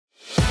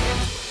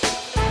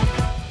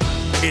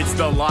It's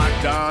the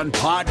Locked On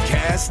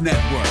Podcast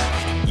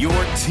Network, your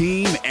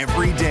team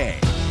every day.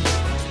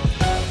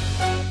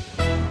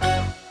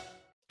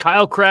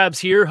 Kyle Krabs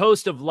here,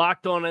 host of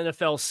Locked On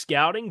NFL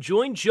Scouting.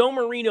 Join Joe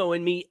Marino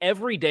and me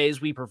every day as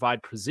we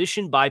provide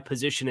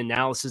position-by-position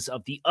analysis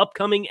of the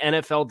upcoming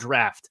NFL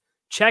Draft.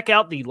 Check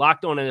out the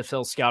Locked On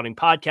NFL Scouting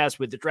podcast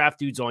with the Draft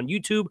Dudes on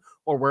YouTube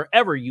or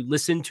wherever you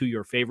listen to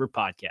your favorite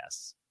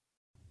podcasts.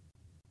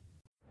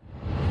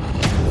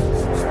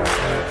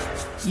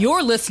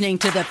 You're listening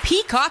to the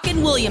Peacock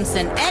and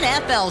Williamson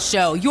NFL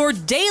Show, your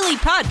daily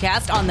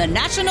podcast on the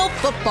National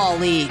Football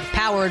League,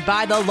 powered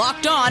by the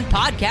Locked On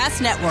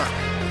Podcast Network.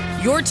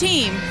 Your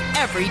team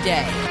every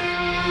day.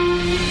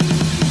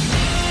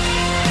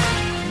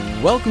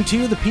 Welcome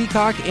to the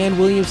Peacock and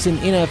Williamson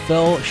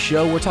NFL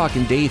Show. We're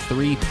talking day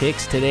 3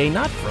 picks today,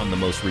 not from the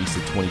most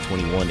recent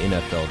 2021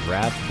 NFL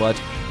Draft, but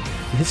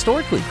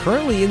historically,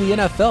 currently in the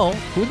NFL,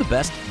 who are the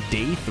best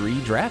day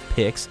 3 draft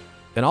picks?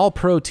 An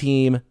all-pro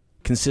team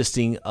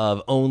consisting of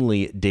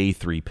only day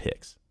 3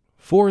 picks.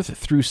 4th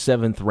through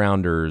 7th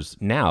rounders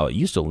now, it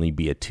used to only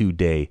be a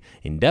 2-day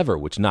endeavor,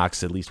 which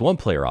knocks at least one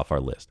player off our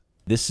list.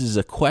 This is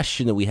a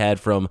question that we had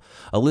from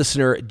a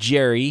listener,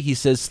 Jerry. He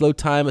says, slow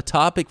time, a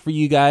topic for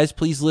you guys.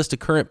 Please list a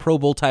current Pro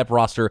Bowl type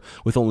roster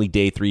with only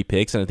day 3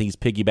 picks. And I think he's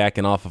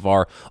piggybacking off of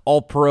our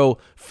all-pro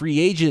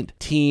free agent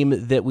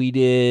team that we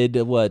did,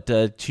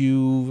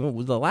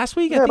 last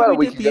week? Yeah, about a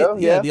week ago.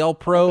 The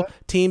all-pro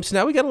team. So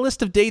now we got a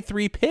list of day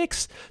 3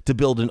 picks to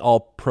build an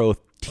all-pro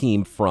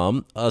team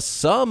from.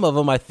 Some of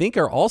them, I think,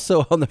 are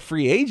also on the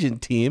free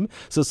agent team,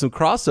 so some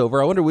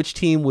crossover. I wonder which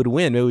team would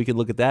win. Maybe we can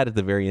look at that at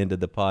the very end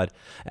of the pod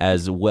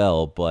as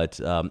well. But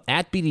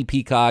at BD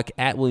Peacock,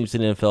 at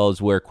Williamson NFL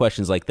is where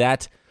questions like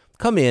that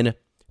come in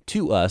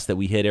to us that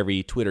we hit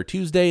every Twitter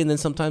Tuesday, and then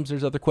sometimes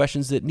there's other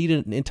questions that need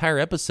an entire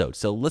episode.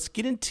 So let's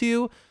get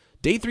into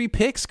day 3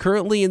 picks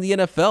currently in the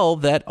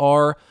NFL that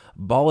are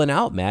balling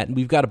out, Matt, and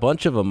we've got a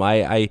bunch of them.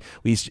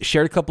 We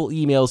shared a couple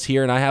emails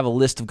here, and I have a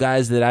list of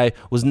guys that I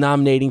was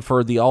nominating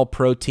for the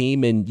All-Pro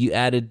team, and you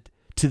added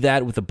to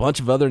that with a bunch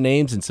of other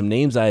names and some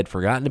names I had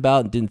forgotten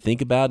about and didn't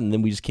think about, and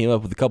then we just came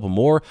up with a couple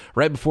more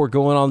right before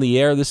going on the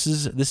air. This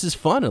is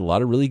fun. A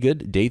lot of really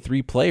good day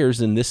 3 players,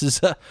 and this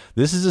is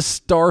a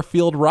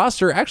star-filled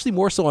roster, actually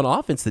more so on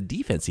offense than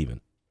defense even.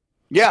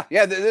 Yeah.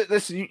 You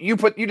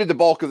did the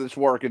bulk of this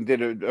work and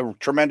did a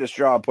tremendous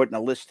job putting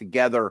a list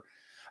together.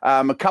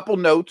 A couple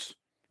notes: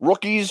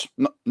 rookies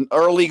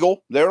are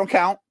illegal; they don't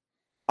count.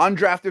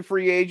 Undrafted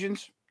free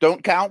agents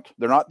don't count;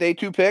 they're not day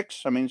 2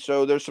 picks. I mean,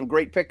 so there's some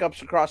great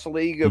pickups across the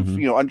league of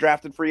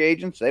undrafted free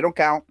agents. They don't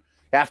count;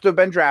 have to have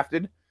been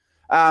drafted.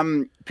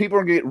 People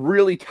are going to get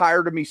really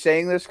tired of me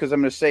saying this because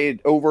I'm going to say it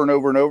over and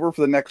over and over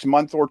for the next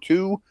month or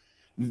two.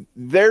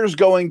 There's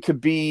going to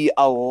be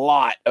a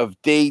lot of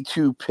day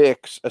 2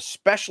 picks,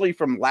 especially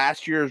from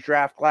last year's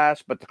draft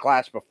class, but the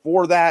class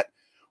before that,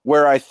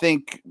 where I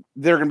think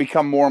they're going to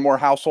become more and more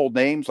household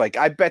names. Like,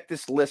 I bet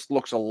this list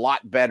looks a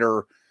lot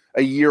better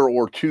a year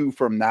or two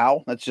from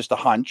now. That's just a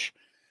hunch.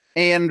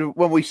 And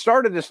when we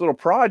started this little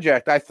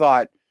project, I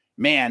thought,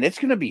 man, it's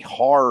going to be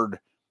hard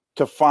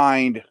to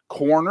find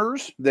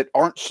corners that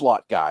aren't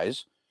slot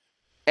guys,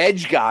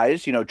 edge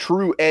guys,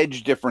 true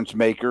edge difference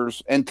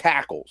makers, and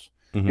tackles.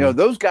 Mm-hmm.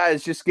 Those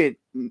guys just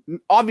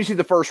obviously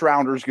the first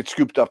rounders get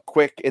scooped up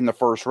quick in the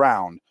first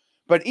round.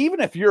 But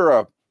even if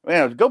you're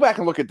go back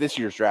and look at this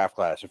year's draft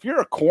class. If you're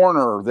a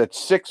corner that's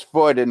 6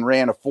 foot and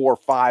ran a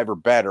 4.5 or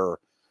better,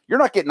 you're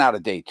not getting out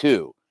of day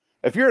 2.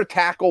 If you're a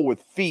tackle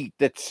with feet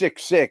that's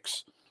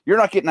 6'6", you're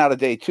not getting out of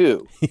day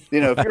 2. If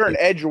you're an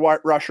edge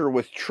rusher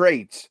with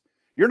traits,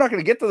 you're not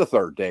going to get to the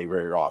 3rd day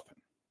very often.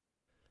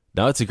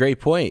 No, it's a great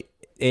point.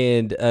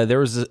 And there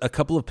was a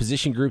couple of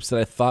position groups that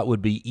I thought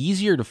would be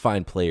easier to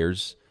find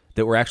players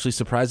that were actually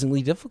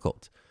surprisingly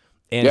difficult.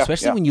 And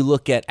especially when you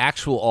look at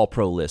actual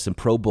All-Pro lists and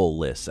Pro Bowl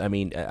lists, I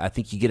mean, I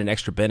think you get an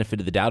extra benefit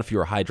of the doubt if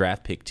you're a high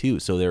draft pick too.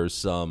 So there's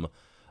some,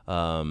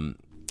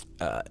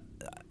 I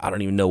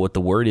don't even know what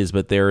the word is,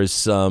 but there is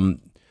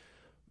some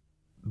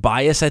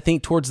bias, I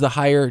think, towards the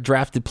higher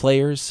drafted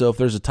players. So if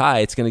there's a tie,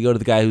 it's going to go to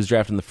the guy who's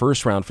drafted in the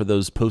first round for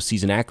those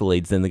postseason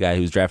accolades than the guy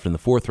who's drafted in the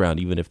 4th round,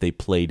 even if they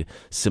played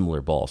similar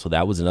ball. So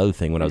that was another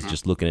thing when I was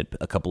just looking at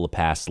a couple of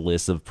past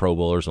lists of Pro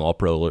Bowlers and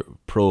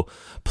all-pro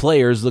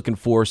players looking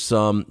for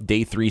some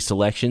day 3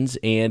 selections,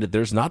 and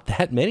there's not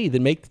that many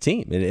that make the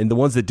team. And the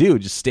ones that do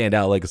just stand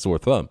out like a sore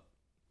thumb.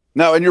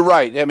 No, and you're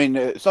right. I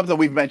mean, something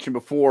we've mentioned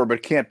before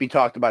but can't be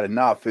talked about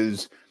enough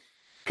is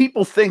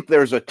people think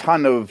there's a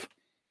ton of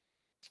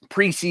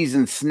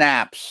preseason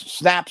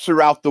snaps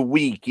throughout the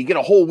week. You get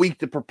a whole week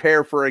to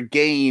prepare for a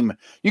game.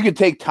 You can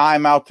take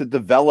time out to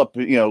develop,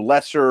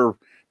 lesser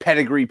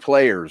pedigree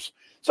players.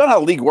 It's not how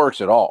the league works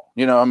at all.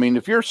 I mean,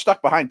 if you're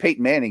stuck behind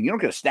Peyton Manning, you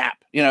don't get a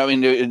snap,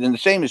 and the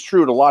same is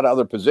true at a lot of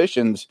other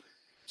positions.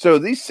 So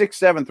these 6th,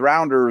 7th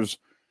rounders,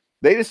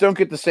 they just don't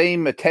get the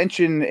same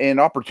attention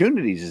and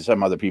opportunities as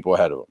some other people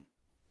ahead of them.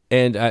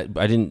 And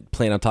I didn't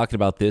plan on talking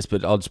about this,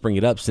 but I'll just bring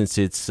it up since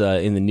it's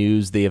in the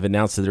news. They have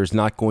announced that there's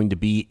not going to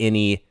be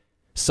any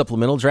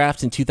supplemental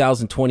draft in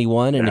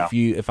 2021, and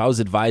if I was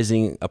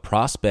advising a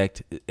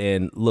prospect,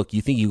 and look,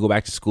 you think you go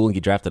back to school and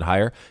get drafted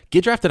higher,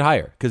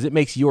 because it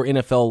makes your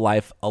NFL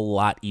life a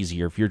lot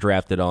easier if you're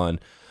drafted on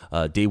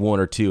day 1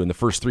 or 2 in the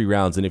first 3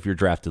 rounds than if you're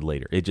drafted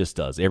later. It just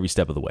does every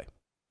step of the way.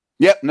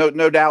 Yep,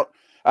 no doubt.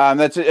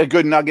 That's a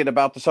good nugget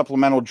about the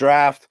supplemental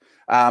draft.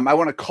 I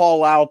want to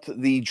call out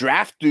the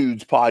Draft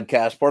Dudes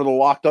podcast, part of the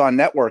Locked On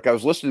Network. I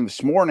was listening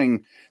this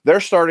morning. They're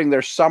starting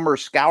their summer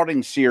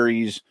scouting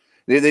series.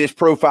 They just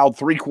profiled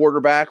 3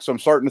 quarterbacks. So I'm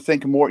starting to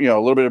think more, a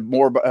little bit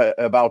more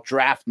about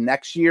draft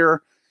next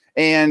year.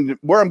 And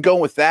where I'm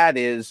going with that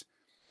is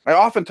I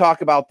often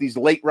talk about these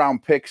late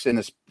round picks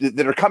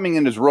that are coming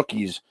in as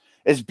rookies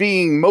as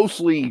being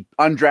mostly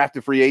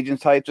undrafted free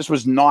agent type. This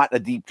was not a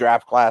deep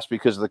draft class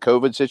because of the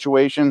COVID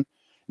situation.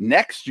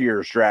 Next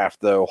year's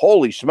draft, though,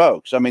 holy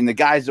smokes. I mean, the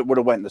guys that would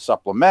have went in the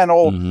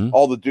supplemental,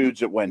 all the dudes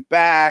that went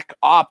back,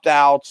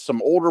 opt-outs,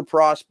 some older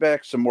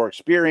prospects, some more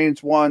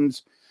experienced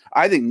ones.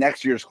 I think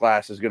next year's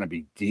class is going to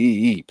be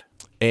deep.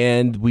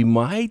 And we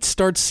might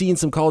start seeing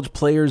some college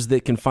players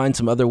that can find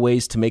some other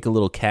ways to make a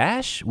little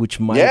cash, which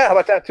might how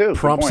about that too?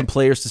 prompt some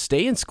players to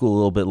stay in school a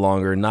little bit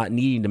longer, not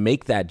needing to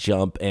make that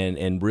jump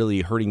and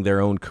really hurting their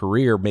own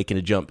career, making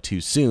a jump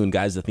too soon.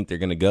 Guys that think they're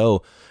going to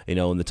go,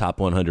 in the top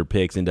 100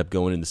 picks end up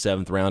going in the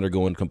 7th round or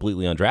going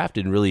completely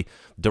undrafted and really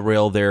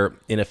derail their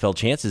NFL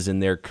chances in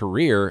their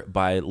career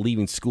by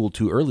leaving school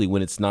too early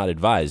when it's not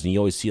advised. And you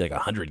always see like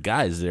 100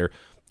 guys there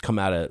come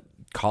out of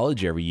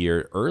college every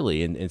year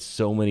early, and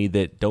so many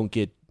that don't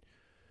get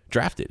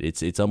drafted.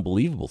 It's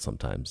unbelievable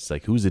sometimes. It's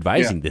like, who's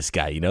advising this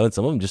guy, and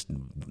some of them just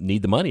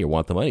need the money or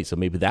want the money. So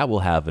maybe that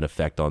will have an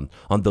effect on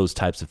those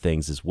types of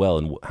things as well,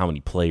 and how many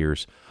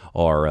players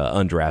are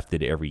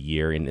undrafted every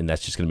year, and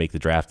that's just going to make the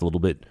draft a little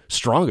bit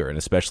stronger, and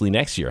especially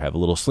next year have a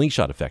little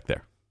slingshot effect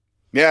there.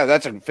 Yeah,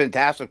 that's a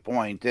fantastic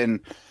point.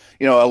 And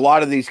a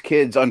lot of these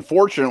kids,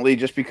 unfortunately,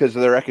 just because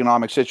of their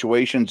economic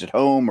situations at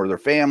home or their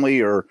family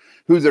or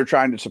who they're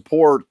trying to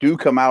support, do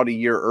come out a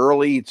year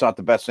early. It's not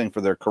the best thing for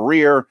their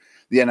career.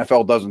 The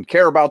NFL doesn't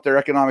care about their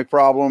economic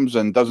problems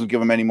and doesn't give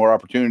them any more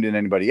opportunity than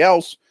anybody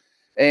else.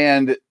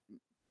 And,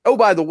 oh,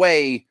 by the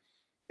way,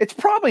 it's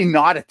probably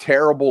not a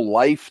terrible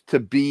life to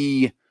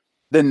be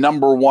the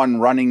number 1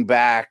 running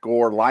back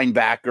or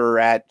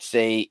linebacker at,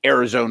 say,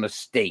 Arizona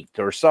State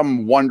or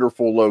some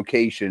wonderful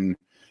location,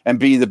 and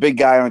be the big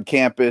guy on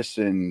campus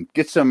and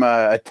get some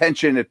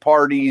attention at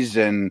parties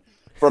and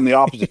from the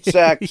opposite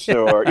sex,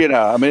 or,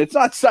 it's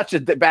not such a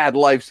bad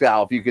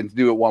lifestyle if you can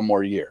do it one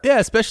more year. Yeah,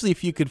 especially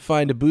if you could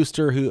find a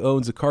booster who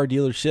owns a car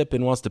dealership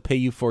and wants to pay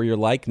you for your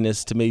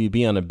likeness to maybe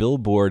be on a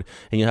billboard,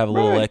 and you have a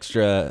little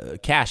extra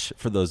cash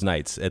for those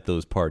nights at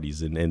those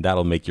parties, and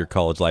that'll make your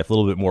college life a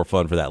little bit more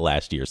fun for that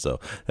last year. So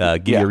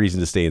give you a reason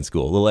to stay in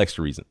school, a little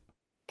extra reason.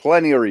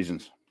 Plenty of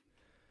reasons.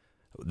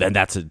 Then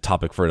that's a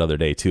topic for another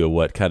day, too, of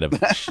what kind of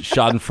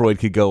schadenfreude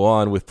could go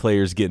on with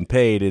players getting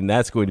paid. And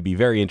that's going to be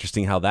very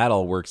interesting how that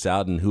all works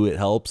out, and who it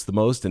helps the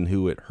most and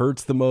who it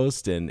hurts the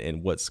most,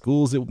 and what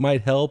schools it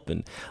might help,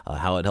 and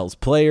how it helps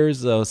players.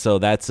 So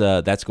that's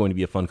going to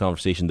be a fun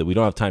conversation that we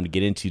don't have time to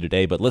get into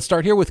today. But let's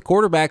start here with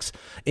quarterbacks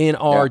in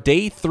our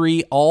Day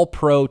 3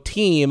 All-Pro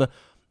team.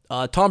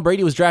 Tom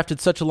Brady was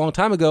drafted such a long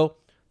time ago.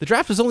 The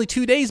draft was only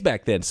 2 days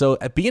back then. So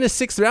being a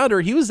 6th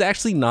rounder, he was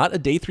actually not a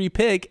day 3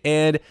 pick.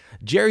 And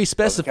Jerry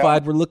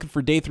specified we're looking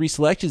for day 3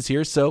 selections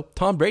here. So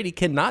Tom Brady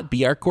cannot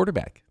be our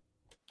quarterback.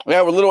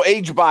 Yeah, with a little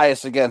age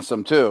bias against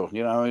him too.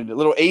 A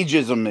little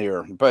ageism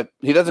there, but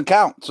he doesn't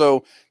count.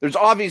 So there's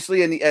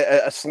obviously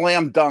a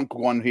slam dunk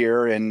one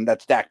here, and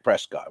that's Dak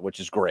Prescott, which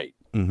is great.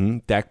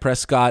 Dak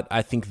Prescott,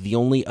 I think the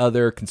only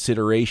other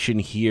consideration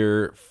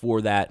here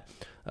for that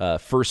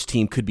first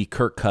team could be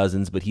Kirk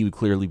Cousins, but he would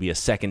clearly be a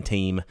second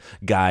team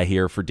guy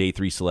here for day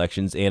 3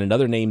 selections. And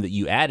another name that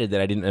you added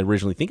that I didn't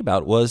originally think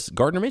about was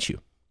Gardner Minshew.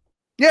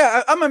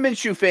 Yeah, I'm a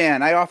Minshew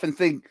fan. I often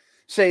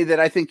say that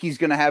I think he's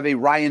going to have a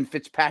Ryan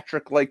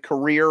Fitzpatrick-like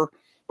career,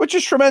 which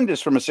is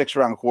tremendous from a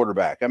 6th-round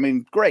quarterback. I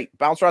mean, great.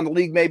 Bounce around the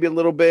league maybe a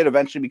little bit,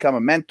 eventually become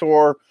a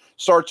mentor,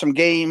 start some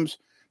games.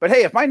 But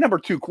hey, if my number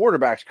 2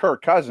 quarterback's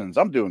Kirk Cousins,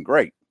 I'm doing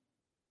great.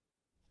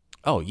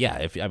 Oh,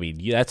 yeah.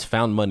 That's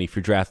found money if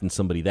you're drafting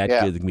somebody that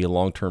good that can be a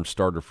long-term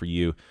starter for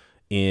you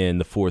in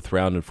the 4th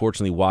round.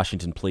 Unfortunately,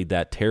 Washington played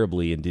that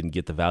terribly and didn't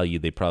get the value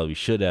they probably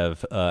should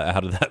have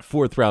out of that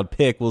 4th round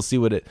pick. We'll see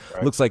what it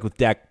looks like with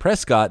Dak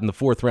Prescott in the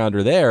 4th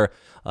rounder there,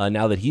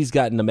 now that he's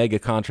gotten a mega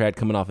contract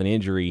coming off an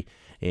injury,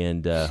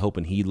 and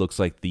hoping he looks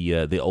like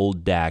the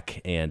old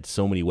Dak and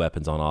so many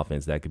weapons on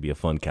offense. That could be a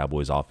fun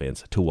Cowboys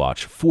offense to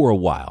watch for a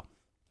while.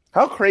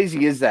 How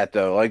crazy is that,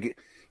 though?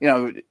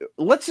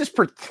 Let's just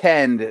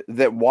pretend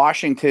that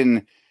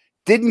Washington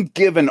didn't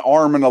give an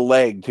arm and a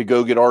leg to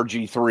go get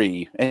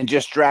RG3 and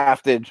just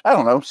drafted,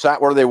 sat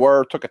where they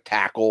were, took a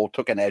tackle,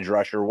 took an edge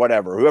rusher,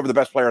 whatever, whoever the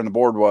best player on the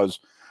board was,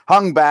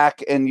 hung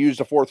back and used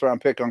a 4th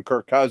round pick on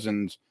Kirk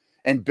Cousins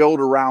and build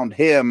around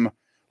him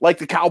like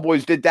the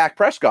Cowboys did Dak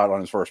Prescott on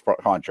his first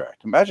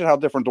contract. Imagine how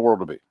different the world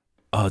would be.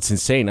 Oh, it's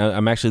insane.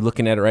 I'm actually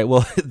looking at it right.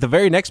 Well, the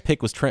very next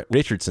pick was Trent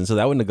Richardson, so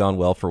that wouldn't have gone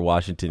well for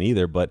Washington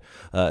either. But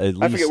at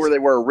least... I forget where they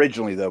were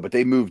originally, though, but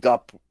they moved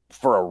up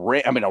for a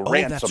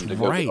ransom to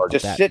go.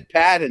 Just sit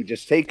pat and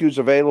just take who's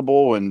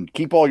available and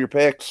keep all your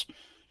picks,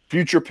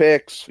 future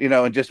picks,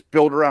 and just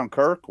build around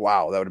Kirk.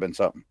 Wow, that would have been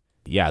something.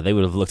 Yeah, they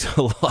would have looked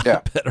a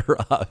lot better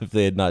off if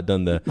they had not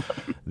done the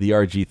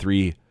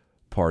RG3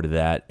 part of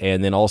that,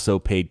 and then also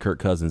paid Kirk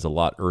Cousins a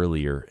lot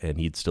earlier, and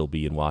he'd still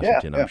be in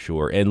Washington, I'm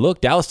sure. And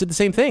look, Dallas did the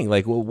same thing.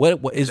 Like, what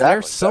is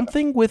there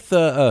something with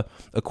a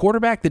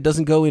quarterback that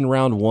doesn't go in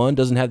round one,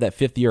 doesn't have that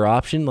fifth-year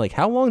option? Like,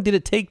 how long did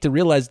it take to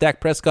realize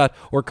Dak Prescott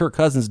or Kirk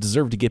Cousins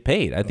deserved to get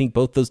paid? I think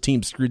both those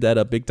teams screwed that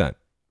up big time.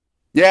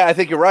 Yeah, I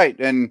think you're right.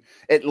 And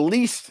at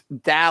least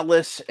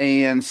Dallas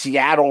and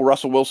Seattle,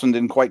 Russell Wilson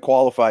didn't quite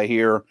qualify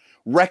here,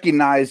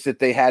 recognized that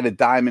they had a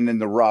diamond in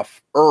the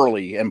rough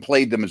early and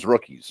played them as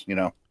rookies,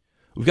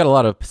 We've got a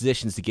lot of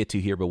positions to get to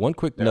here, but one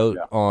quick note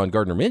on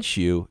Gardner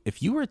Minshew.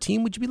 If you were a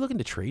team, would you be looking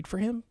to trade for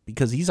him?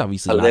 Because he's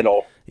obviously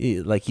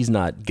he's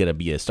not going to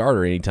be a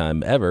starter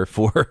anytime ever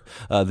for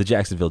the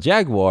Jacksonville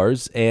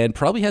Jaguars, and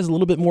probably has a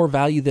little bit more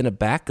value than a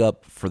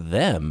backup for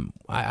them.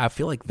 I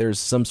feel like there's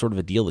some sort of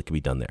a deal that could be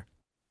done there.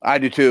 I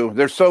do too.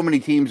 There's so many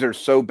teams that are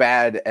so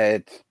bad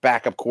at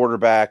backup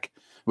quarterback.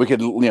 We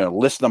could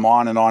list them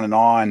on and on and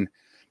on.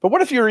 But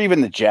what if you're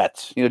even the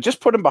Jets? Just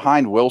put him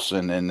behind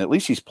Wilson, and at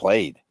least he's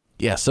played.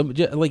 Yeah,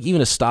 like even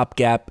a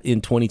stopgap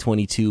in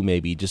 2022,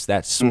 maybe just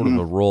that sort of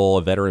a role,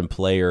 a veteran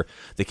player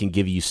that can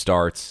give you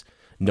starts,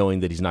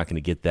 knowing that he's not going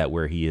to get that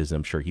where he is.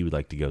 I'm sure he would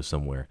like to go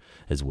somewhere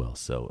as well.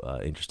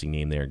 So interesting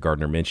name there,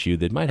 Gardner Minshew,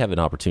 that might have an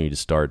opportunity to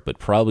start, but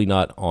probably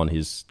not on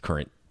his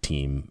current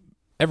team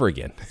ever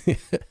again.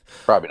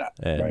 Probably not.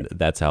 And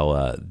that's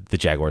how the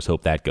Jaguars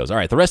hope that goes. All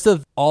right, the rest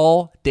of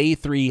all day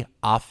 3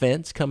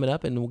 offense coming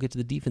up, and we'll get to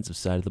the defensive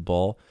side of the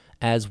ball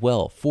as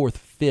well. 4th,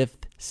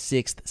 5th,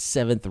 6th,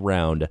 7th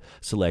round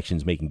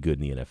selections making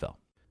good in the NFL.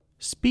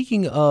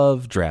 Speaking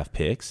of draft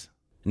picks,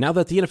 now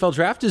that the NFL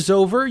draft is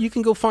over, you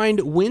can go find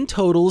win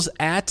totals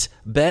at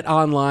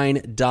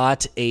betonline.ag.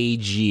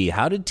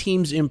 How did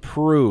teams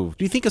improve?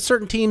 Do you think a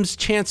certain team's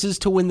chances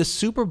to win the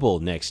Super Bowl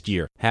next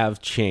year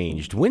have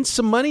changed? Win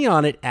some money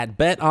on it at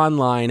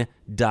betonline.ag.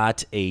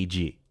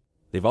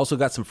 They've also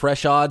got some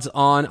fresh odds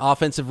on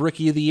Offensive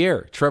Rookie of the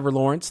Year. Trevor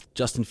Lawrence,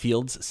 Justin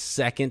Fields,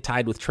 second,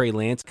 tied with Trey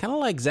Lance. Kind of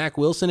like Zach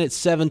Wilson at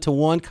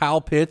 7-1.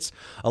 Kyle Pitts,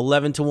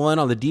 11-1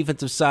 on the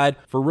defensive side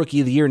for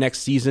Rookie of the Year next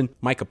season.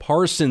 Micah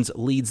Parsons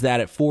leads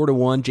that at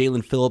 4-1.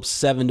 Jalen Phillips,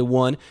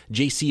 7-1.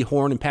 J.C.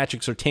 Horn and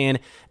Patrick Surtain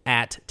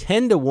at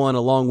 10-1,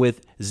 along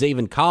with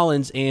Zaven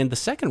Collins and the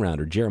second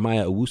rounder,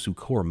 Jeremiah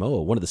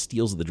Owusu-Koramoah, one of the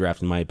steals of the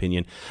draft, in my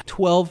opinion,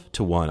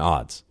 12-1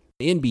 odds.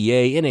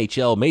 NBA,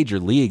 NHL, Major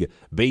League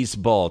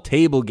Baseball,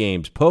 table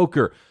games,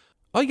 poker.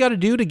 All you got to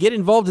do to get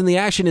involved in the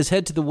action is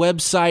head to the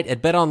website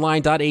at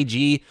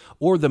betonline.ag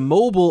or the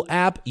mobile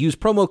app. Use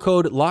promo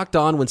code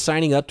LOCKEDON when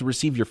signing up to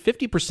receive your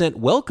 50%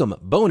 welcome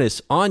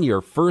bonus on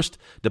your first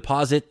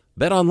deposit.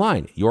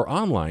 BetOnline, your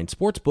online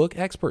sportsbook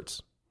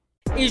experts.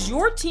 Is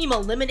your team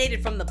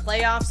eliminated from the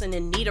playoffs and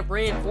in need of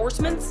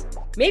reinforcements?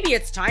 Maybe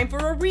it's time for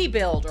a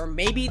rebuild, or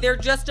maybe they're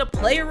just a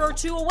player or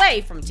two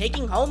away from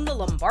taking home the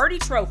Lombardi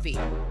Trophy.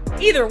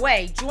 Either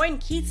way, join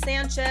Keith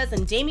Sanchez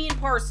and Damian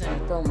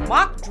Parson for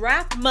Mock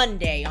Draft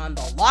Monday on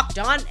the Locked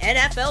On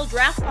NFL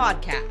Draft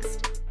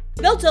Podcast.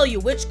 They'll tell you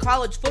which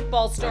college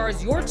football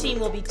stars your team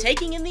will be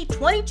taking in the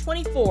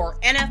 2024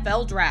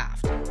 NFL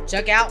Draft.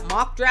 Check out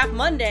Mock Draft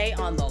Monday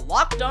on the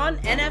Locked On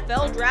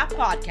NFL Draft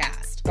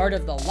Podcast, part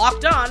of the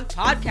Locked On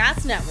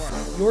Podcast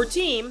Network, your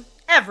team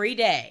every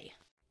day.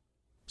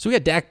 So we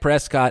got Dak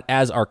Prescott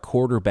as our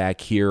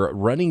quarterback here.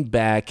 Running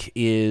back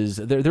is,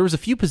 there was a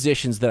few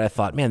positions that I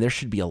thought, man, there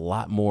should be a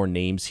lot more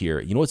names here.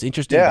 You know what's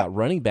interesting about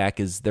running back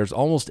is there's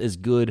almost as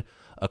good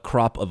a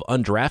crop of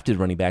undrafted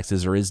running backs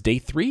as there is day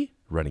 3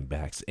 running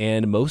backs.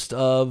 And most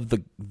of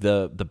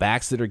the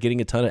backs that are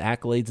getting a ton of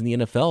accolades in the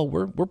NFL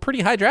were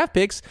pretty high draft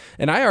picks.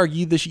 And I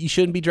argue that you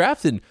shouldn't be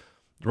drafting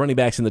running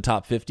backs in the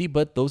top 50,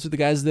 but those are the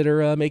guys that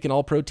are making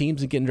all-pro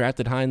teams and getting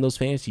drafted high in those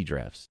fantasy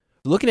drafts.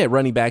 Looking at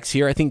running backs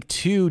here, I think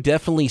 2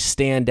 definitely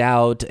stand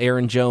out.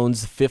 Aaron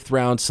Jones, 5th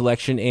round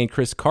selection, and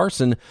Chris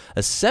Carson, a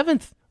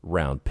 7th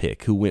round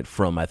pick who went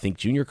from, I think,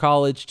 junior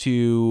college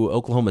to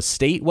Oklahoma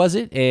State, was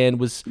it? And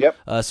was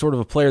sort of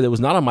a player that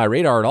was not on my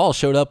radar at all,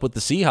 showed up with the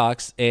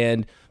Seahawks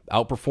and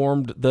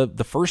outperformed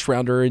the first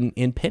rounder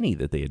in Penny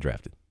that they had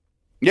drafted.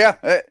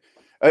 Yeah,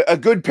 a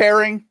good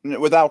pairing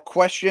without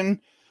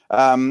question.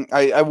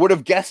 I would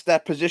have guessed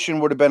that position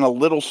would have been a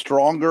little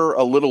stronger,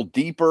 a little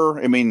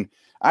deeper. I mean,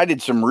 I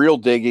did some real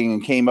digging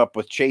and came up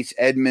with Chase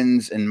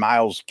Edmonds and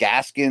Myles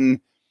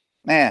Gaskin.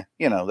 They're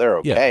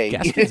okay.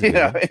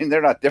 Yeah, and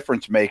they're not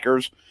difference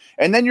makers.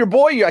 And then your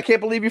boy, I can't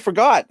believe you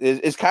forgot,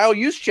 is Kyle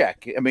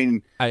Juszczyk. I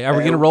mean, are we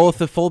going to roll with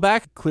the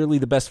fullback? Clearly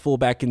the best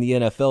fullback in the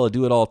NFL, a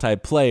do-it-all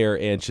type player,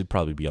 and should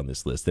probably be on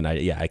this list. And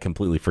I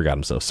completely forgot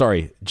him. So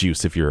sorry,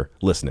 Juice, if you're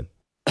listening.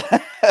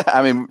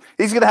 I mean,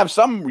 he's going to have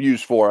some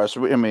use for us.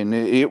 I mean,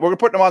 we're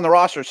putting him on the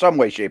roster some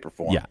way, shape, or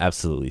form. Yeah,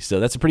 absolutely. So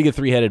that's a pretty good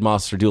three-headed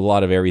monster. Do a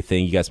lot of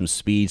everything. You got some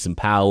speed, some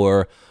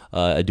power.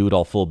 Do it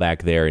all full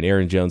back there. And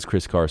Aaron Jones,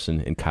 Chris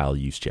Carson, and Kyle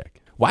Juszczyk.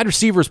 Wide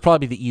receiver is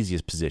probably the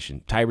easiest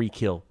position. Tyreek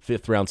Hill,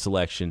 5th-round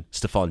selection.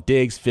 Stephon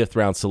Diggs,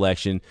 5th-round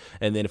selection.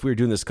 And then if we were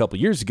doing this a couple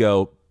years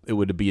ago,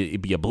 it'd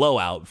be a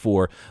blowout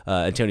for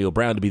Antonio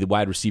Brown to be the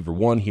wide receiver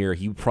 1 here.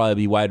 He would probably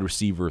be wide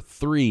receiver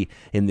 3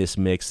 in this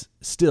mix,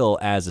 still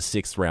as a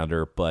 6th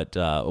rounder. But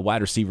a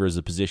wide receiver is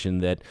a position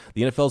that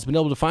the NFL has been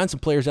able to find some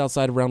players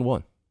outside of round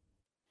 1.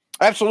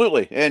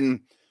 Absolutely. And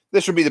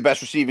this would be the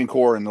best receiving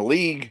core in the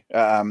league.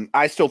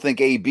 I still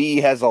think AB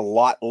has a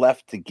lot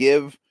left to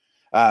give.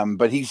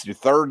 But he's the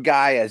 3rd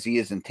guy as he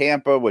is in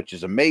Tampa, which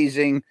is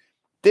amazing.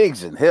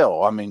 Diggs and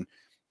Hill. I mean,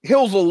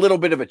 Hill's a little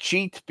bit of a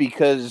cheat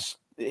because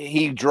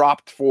he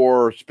dropped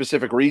for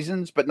specific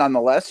reasons, but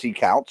nonetheless, he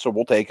counts, so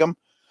we'll take him.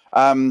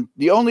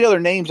 The only other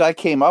names I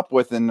came up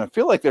with, and I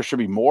feel like there should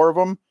be more of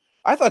them,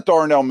 I thought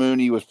Darnell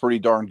Mooney was pretty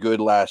darn good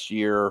last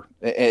year.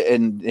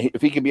 And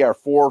if he could be our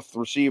 4th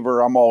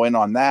receiver, I'm all in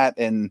on that.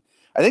 And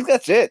I think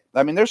that's it.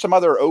 I mean, there's some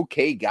other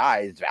okay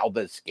guys,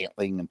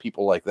 Valdez-Scantling and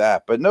people like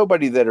that, but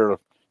nobody that are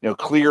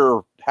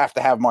clear, have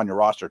to have them on your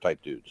roster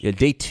type dudes. Yeah,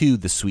 day 2,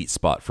 the sweet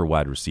spot for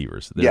wide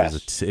receivers.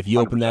 Yes. If you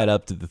open that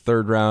up to the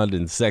 3rd round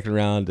and 2nd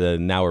round,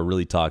 now we're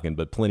really talking,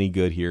 but plenty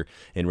good here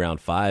in round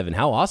 5. And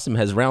how awesome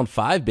has round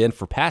 5 been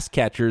for pass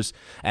catchers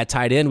at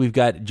tight end? We've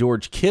got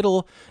George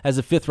Kittle as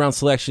a 5th-round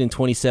selection in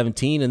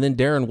 2017, and then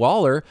Darren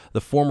Waller,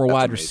 the former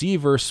wide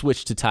receiver,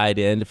 switched to tight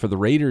end for the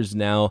Raiders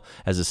now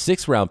as a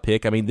 6th-round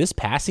pick. I mean, this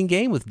passing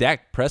game with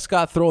Dak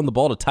Prescott throwing the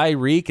ball to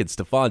Tyreek and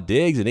Stephon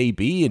Diggs and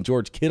AB and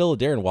George Kittle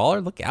and Darren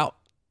Waller, look out.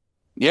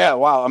 Yeah,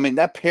 wow. I mean,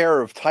 that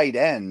pair of tight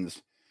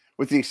ends,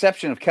 with the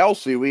exception of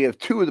Kelsey, we have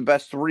 2 of the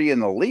best 3 in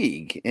the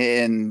league.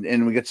 And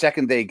we get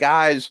second-day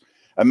guys.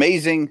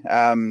 Amazing.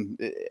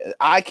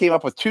 I came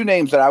up with 2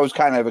 names that I was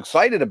kind of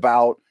excited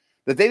about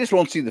that they just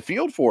won't see the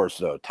field for us,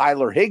 though.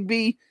 Tyler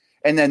Higbee.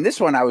 And then this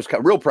one, I was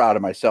real proud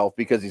of myself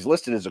because he's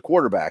listed as a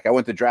quarterback. I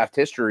went to draft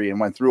history and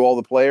went through all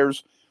the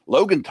players.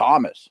 Logan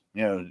Thomas.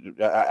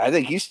 I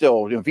think he's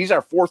still, if he's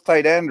our 4th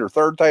tight end or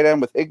 3rd tight end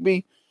with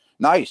Higbee,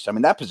 nice. I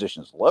mean, that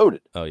position is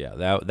loaded. Oh,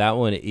 yeah. That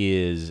one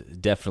is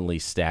definitely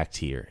stacked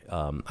here.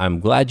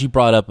 I'm glad you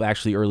brought up,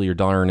 actually, earlier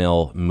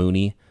Darnell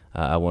Mooney.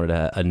 I wanted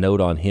a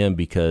note on him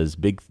because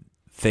big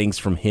things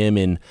from him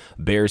in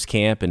Bears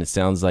camp, and it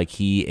sounds like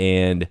he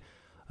and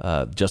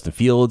Justin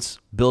Fields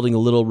building a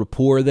little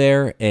rapport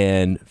there,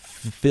 and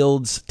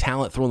Fields'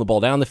 talent throwing the ball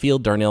down the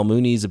field, Darnell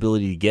Mooney's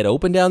ability to get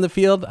open down the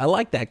field. I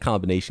like that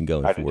combination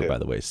going forward, by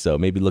the way. So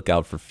maybe look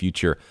out for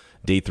future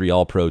Day 3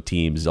 All-Pro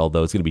teams,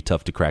 although it's going to be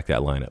tough to crack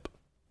that lineup.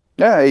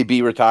 Yeah,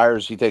 AB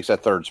retires. He takes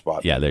that 3rd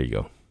spot. Yeah, there you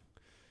go.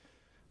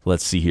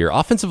 Let's see here.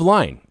 Offensive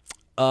line.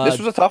 This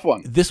was a tough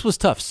one. This was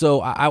tough.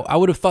 So I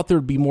would have thought there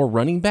would be more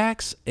running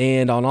backs,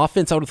 and on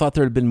offense, I would have thought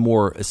there would have been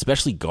more,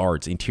 especially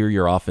guards,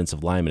 interior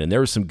offensive linemen. And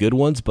there were some good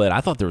ones, but I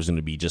thought there was going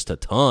to be just a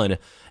ton.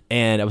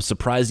 And I was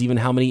surprised even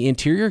how many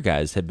interior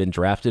guys had been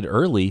drafted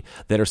early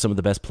that are some of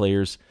the best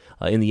players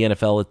in the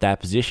NFL at that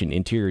position.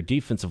 Interior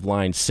defensive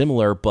line,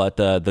 similar, but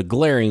the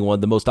glaring one,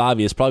 the most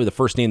obvious, probably the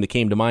first name that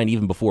came to mind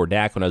even before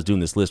Dak when I was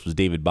doing this list was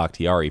David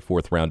Bakhtiari,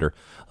 4th-rounder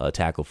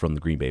tackle from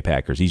the Green Bay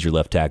Packers. He's your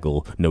left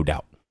tackle, no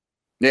doubt.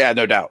 Yeah,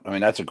 no doubt. I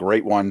mean, that's a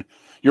great one.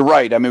 You're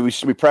right. I mean,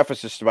 we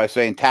preface this by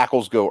saying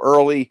tackles go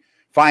early.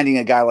 Finding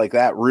a guy like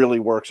that really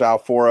works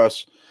out for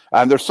us.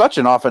 There's such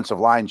an offensive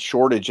line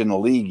shortage in the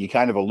league. You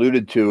kind of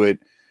alluded to it.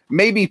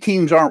 Maybe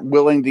teams aren't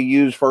willing to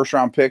use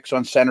 1st-round picks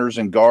on centers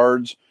and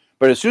guards,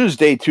 but as soon as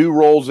day 2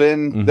 rolls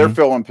in, they're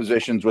filling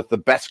positions with the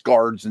best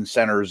guards and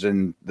centers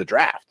in the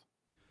draft.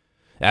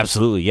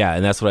 Absolutely, yeah,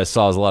 and that's what I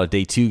saw is a lot of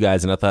day 2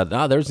 guys, and I thought,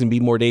 there's going to be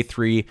more day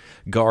 3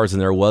 guards,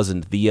 and there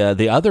wasn't. The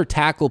other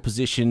tackle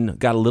position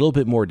got a little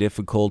bit more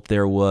difficult.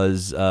 There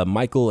was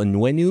Michael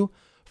Onwenu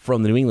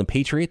from the New England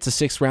Patriots, a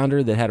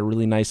 6th-rounder that had a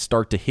really nice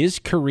start to his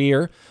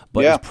career,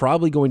 but is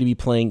probably going to be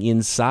playing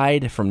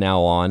inside from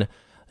now on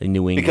in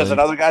New England. Because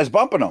another guy's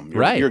bumping him.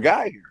 Your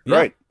guy here. Yeah.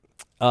 Right.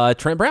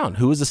 Trent Brown,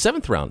 who was a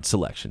 7th-round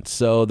selection.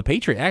 So the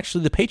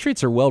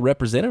Patriots are well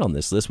represented on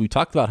this list. We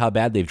talked about how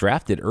bad they've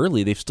drafted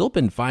early. They've still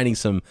been finding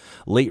some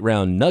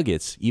late-round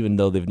nuggets, even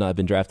though they've not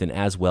been drafting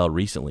as well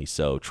recently.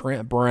 So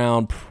Trent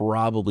Brown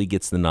probably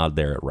gets the nod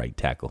there at right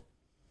tackle.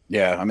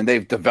 Yeah, I mean,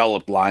 they've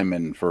developed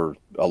linemen for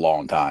a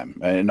long time.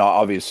 And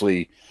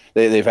obviously,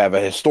 they've have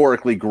a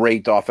historically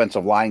great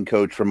offensive line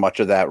coach for much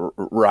of that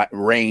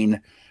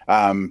reign.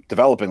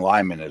 Developing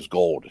linemen is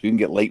gold. If you can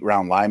get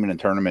late-round linemen and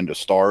turn them into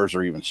stars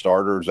or even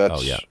starters,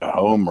 that's a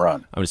home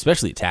run. I mean,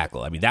 especially at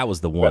tackle. I mean, that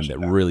was the one that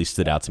really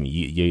stood out to me.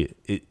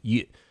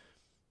 You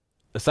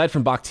aside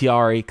from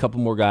Bakhtiari, a couple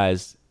more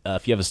guys,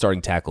 if you have a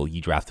starting tackle, you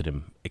drafted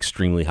him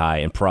extremely high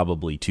and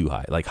probably too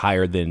high, like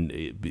higher than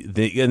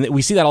and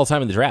we see that all the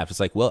time in the draft. It's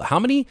like, well, how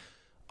many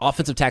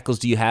offensive tackles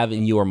do you have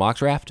in your mock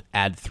draft?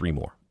 Add 3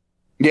 more.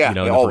 Yeah, in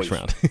the first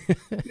round.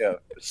 Yeah,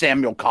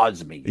 Samuel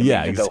Cosme.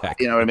 Exactly.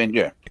 You know what I mean?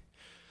 Yeah.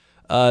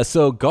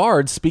 So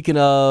guard, speaking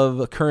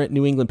of current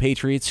New England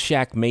Patriots,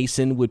 Shaq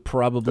Mason would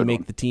probably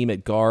make the team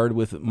at guard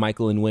with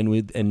Michael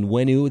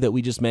Onwenu that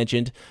we just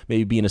mentioned,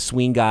 maybe being a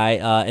swing guy.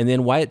 And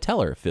then Wyatt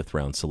Teller,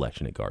 5th-round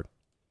selection at guard.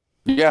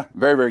 Yeah,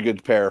 very, very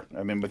good pair.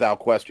 I mean, without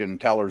question,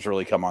 Teller's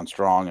really come on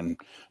strong, and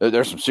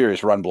there's some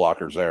serious run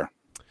blockers there.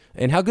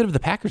 And how good have the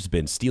Packers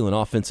been stealing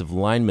offensive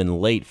lineman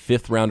late?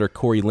 5th-rounder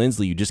Corey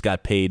Linsley, who just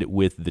got paid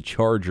with the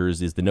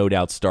Chargers, is the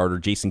no-doubt starter.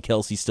 Jason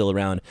Kelce still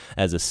around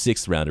as a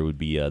 6th-rounder, would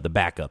be the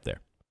backup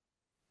there.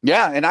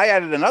 Yeah, and I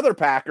added another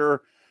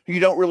Packer who you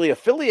don't really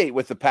affiliate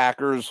with the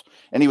Packers,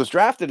 and he was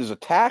drafted as a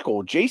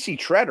tackle, J.C.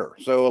 Treader.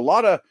 So a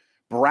lot of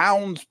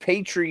Browns,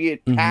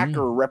 Patriot,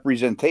 Packer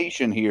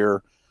representation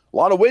here. A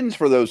lot of wins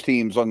for those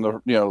teams on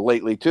the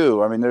lately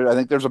too. I mean, I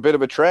think there's a bit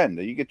of a trend.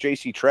 You get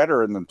J.C.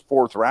 Treader in the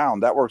 4th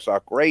round, that works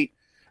out great.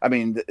 I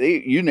mean,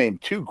 you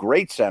named 2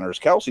 great centers.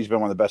 Kelsey's been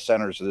one of the best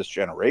centers of this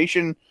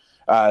generation.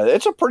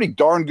 It's a pretty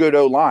darn good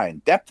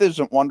O-line. Depth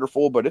isn't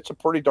wonderful, but it's a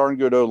pretty darn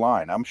good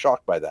O-line. I'm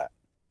shocked by that.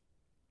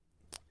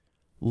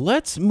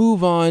 Let's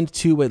move on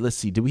to let's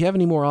see. Do we have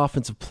any more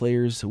offensive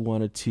players who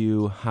wanted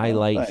to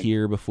highlight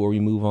here before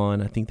we move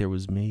on? I think there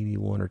was maybe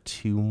 1 or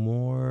 2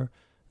 more.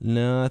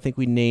 No, I think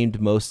we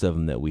named most of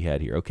them that we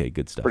had here. Okay,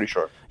 good stuff. Pretty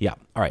sure. Yeah.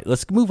 All right,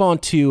 let's move on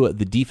to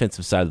the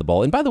defensive side of the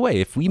ball. And by the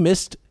way, if we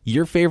missed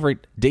your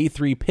favorite day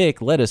 3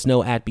 pick, let us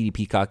know at BD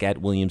Peacock, at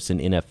Williamson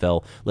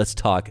NFL. Let's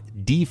talk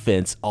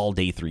defense all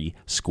day 3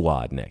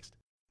 squad next.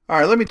 All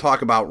right, let me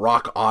talk about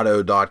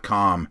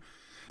rockauto.com.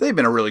 They've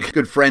been a really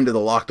good friend of the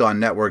Locked On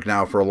Network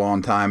now for a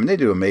long time, and they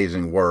do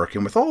amazing work.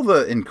 And with all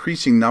the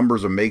increasing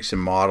numbers of makes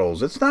and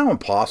models, it's now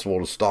impossible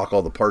to stock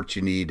all the parts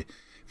you need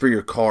for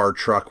your car,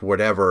 truck,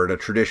 whatever, at a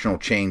traditional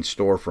chain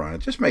storefront.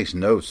 It just makes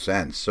no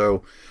sense.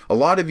 So a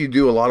lot of you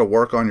do a lot of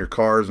work on your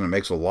cars, and it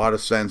makes a lot of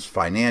sense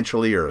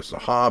financially or as a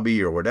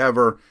hobby or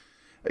whatever.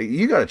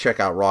 You got to check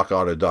out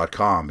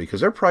rockauto.com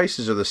because their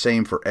prices are the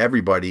same for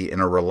everybody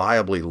and are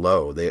reliably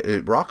low.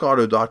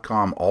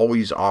 Rockauto.com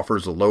always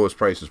offers the lowest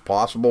prices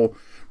possible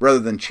rather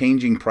than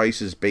changing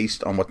prices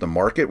based on what the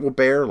market will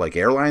bear, like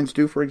airlines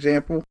do, for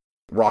example.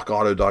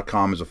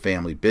 RockAuto.com is a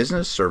family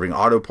business serving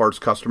auto parts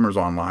customers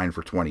online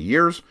for 20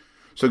 years.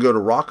 So go to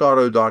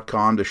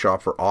RockAuto.com to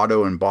shop for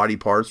auto and body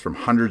parts from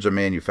hundreds of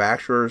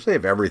manufacturers. They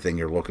have everything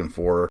you're looking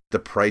for. The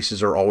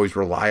prices are always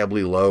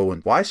reliably low.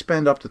 And why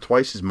spend up to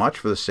twice as much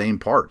for the same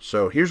parts?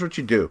 So here's what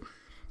you do.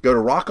 Go to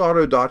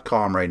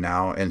RockAuto.com right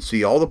now and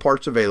see all the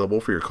parts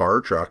available for your car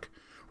or truck.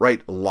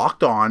 Write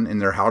Locked On in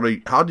their how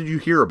did you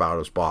hear about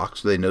us box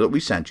so they know that we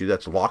sent you.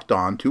 That's Locked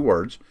On, 2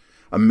 words.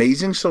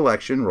 Amazing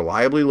selection,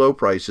 reliably low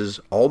prices,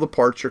 all the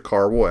parts your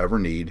car will ever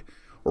need.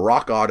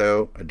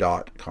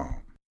 RockAuto.com.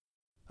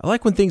 I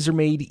like when things are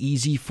made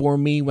easy for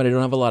me, when I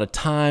don't have a lot of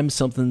time,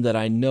 something that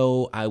I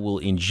know I will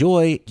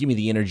enjoy, give me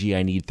the energy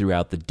I need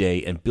throughout the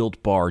day, and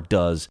Built Bar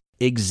does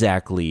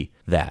exactly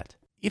that.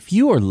 If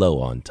you are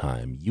low on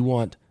time, you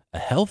want a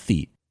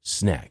healthy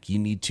snack, you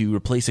need to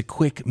replace a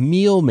quick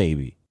meal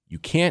maybe, you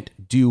can't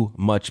do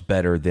much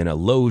better than a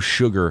low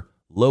sugar,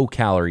 low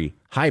calorie,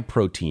 high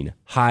protein,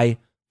 high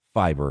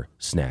fiber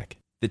snack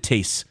that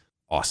tastes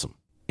awesome.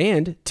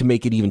 And to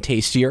make it even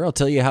tastier, I'll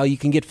tell you how you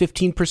can get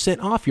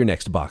 15% off your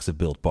next box of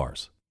Built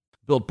Bars.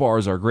 Built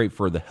Bars are great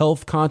for the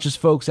health-conscious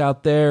folks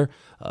out there.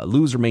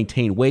 Lose or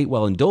maintain weight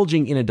while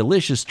indulging in a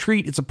delicious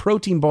treat. It's a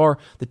protein bar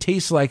that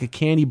tastes like a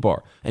candy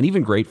bar, and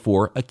even great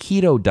for a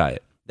keto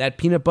diet. That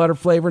peanut butter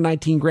flavor,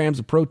 19 grams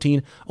of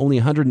protein, only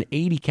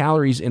 180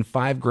 calories, and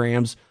 5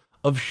 grams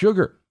of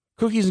sugar.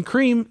 Cookies and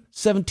cream,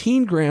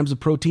 17 grams of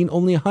protein,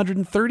 only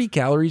 130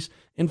 calories,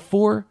 and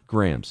 4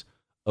 grams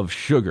of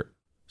sugar.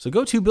 So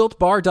go to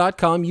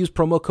BuiltBar.com, use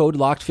promo code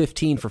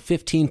LOCKED15 for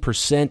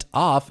 15%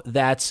 off.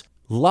 That's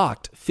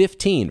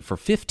LOCKED15 for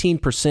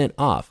 15%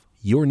 off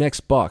your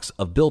next box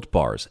of Built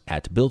Bars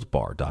at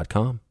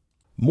BuiltBar.com.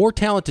 More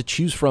talent to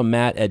choose from,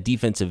 Matt, at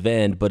defensive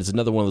end, but it's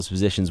another one of those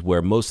positions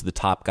where most of the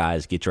top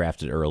guys get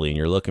drafted early, and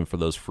you're looking for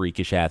those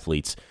freakish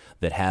athletes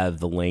that have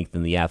the length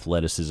and the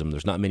athleticism.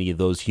 There's not many of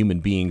those human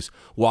beings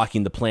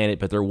walking the planet,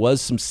 but there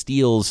was some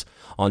steals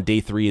on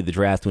day 3 of the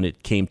draft when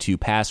it came to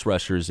pass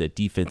rushers at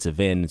defensive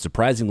end, and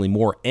surprisingly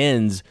more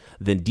ends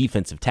than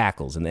defensive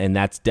tackles, and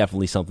that's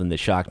definitely something that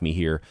shocked me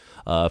here.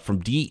 From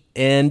D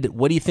end,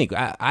 what do you think?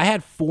 I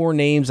had 4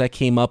 names I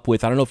came up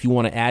with. I don't know if you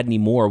want to add any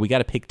more. We got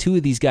to pick 2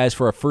 of these guys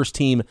for our first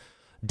team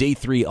day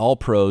 3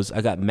 All-Pros.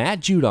 I got Matt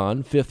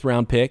Judon,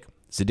 5th-round pick.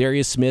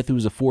 Za'Darius Smith, who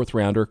was a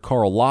 4th-rounder.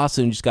 Carl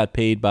Lawson, who just got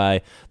paid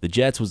by the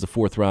Jets, was the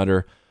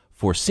 4th-rounder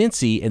for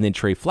Cincy. And then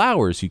Trey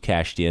Flowers, who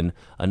cashed in,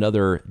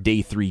 another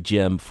day 3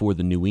 gem for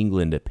the New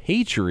England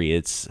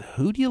Patriots.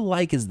 Who do you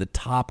like as the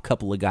top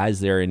couple of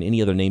guys there, and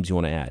any other names you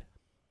want to add?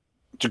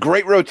 It's a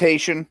great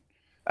rotation.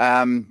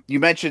 You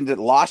mentioned that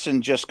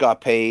Lawson just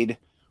got paid.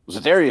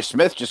 Za'Darius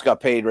Smith just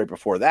got paid right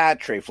before that.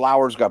 Trey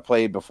Flowers got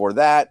paid before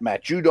that.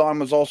 Matt Judon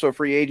was also a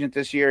free agent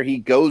this year. He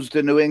goes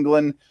to New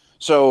England.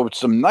 So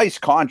some nice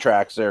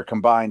contracts there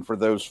combined for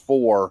those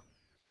 4.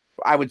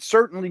 I would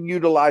certainly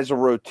utilize a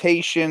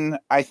rotation.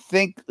 I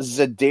think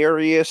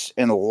Za'Darius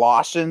and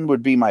Lawson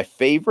would be my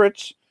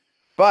favorites.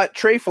 But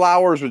Trey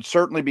Flowers would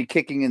certainly be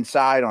kicking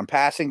inside on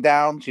passing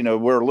downs. You know,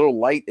 we're a little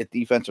light at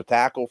defensive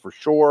tackle for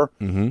sure.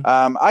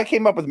 I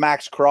came up with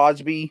Max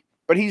Crosby,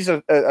 but he's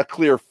a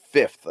clear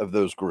fifth of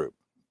those group.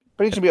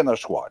 But he's going to be on their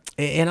squad.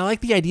 And I like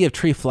the idea of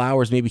Trey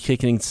Flowers maybe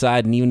kicking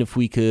inside, and even if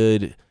we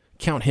could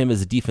count him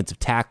as a defensive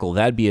tackle,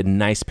 that'd be a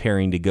nice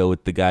pairing to go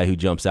with the guy who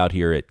jumps out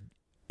here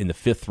in the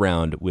 5th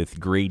round with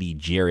Grady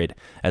Jarrett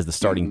as the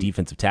starting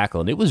defensive tackle.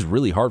 And it was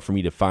really hard for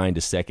me to find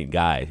a second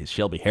guy.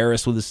 Shelby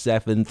Harris was a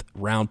 7th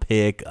round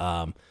pick.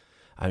 I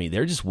mean,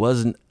 there just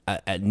wasn't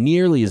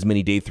nearly as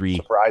many day 3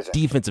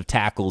 defensive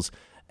tackles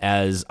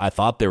as I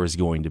thought there was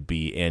going to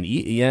be. And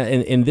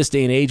in this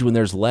day and age, when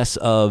there's less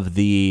of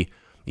the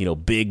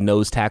big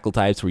nose tackle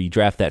types where you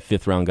draft that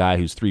 5th round guy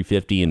who's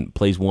 350 and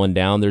plays one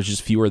down, there's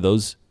just fewer of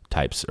those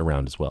types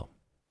around as well.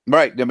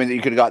 Right. I mean,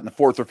 you could have gotten the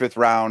 4th or 5th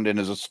round and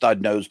as a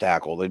stud nose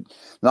tackle.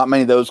 Not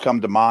many of those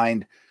come to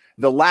mind.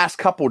 The last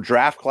couple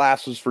draft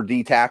classes for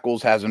D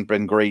tackles hasn't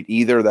been great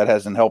either. That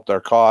hasn't helped our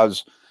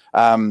cause.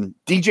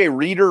 DJ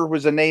Reader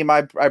was a name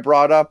I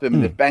brought up. I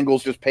mean, the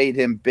Bengals just paid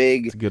him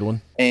big. It's a good one.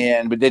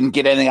 But didn't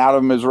get anything out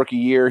of him his rookie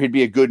year. He'd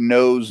be a good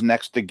nose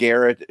next to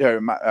Jarrett.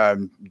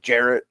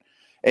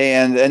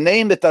 And a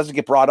name that doesn't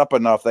get brought up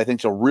enough that I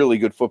think is a really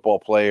good football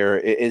player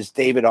is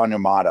David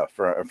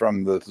Onyemata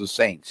from the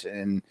Saints.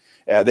 And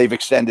they've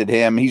extended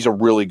him. He's a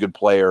really good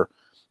player.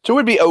 So it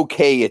would be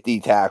okay at D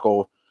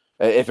tackle.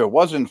 If it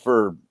wasn't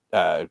for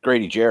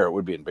Grady Jarrett, it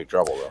would be in big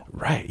trouble, though.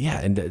 Right,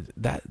 yeah. And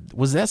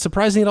that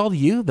surprising at all to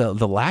you?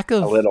 The lack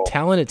of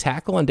talent at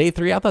tackle on day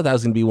 3? I thought that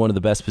was going to be one of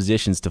the best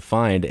positions to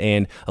find.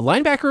 And a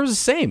linebacker was the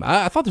same.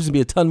 I thought there was going to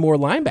be a ton more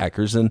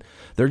linebackers, and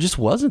there just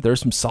wasn't.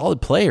 There's some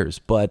solid players,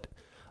 but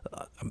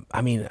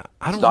I mean,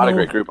 I don't know. It's not a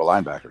great group of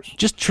linebackers.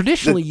 Just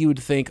traditionally, you would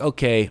think,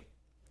 okay,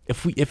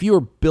 if you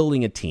were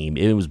building a team,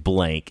 it was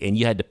blank, and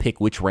you had to pick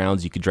which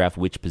rounds you could draft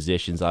which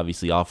positions.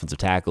 Obviously, offensive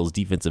tackles,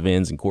 defensive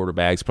ends, and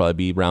quarterbacks probably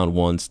be round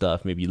 1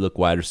 stuff. Maybe you look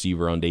wide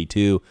receiver on day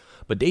 2.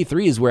 But day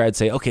 3 is where I'd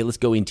say, okay, let's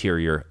go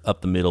interior,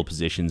 up the middle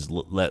positions,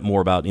 let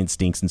more about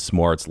instincts and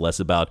smarts, less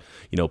about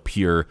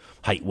pure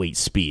height, weight,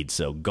 speed.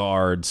 So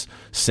guards,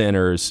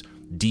 centers,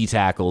 D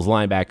tackles,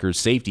 linebackers,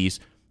 safeties.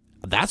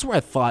 That's where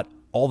I thought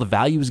all the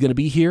value was going to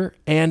be here,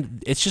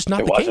 and it's just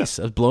not the case.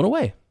 I was blown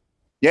away.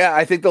 Yeah,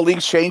 I think the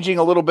league's changing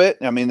a little bit.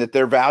 I mean, that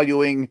they're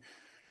valuing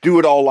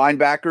do-it-all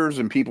linebackers,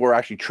 and people are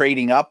actually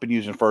trading up and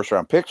using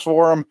first-round picks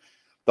for them.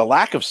 The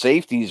lack of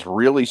safeties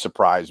really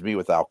surprised me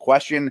without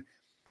question.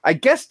 I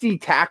guess D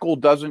tackle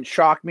doesn't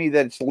shock me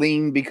that it's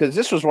lean, because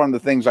this was one of the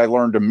things I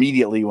learned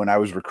immediately when I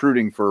was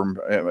recruiting for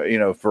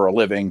a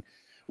living,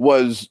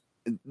 was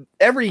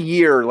every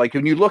year, like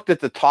when you looked at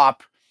the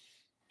top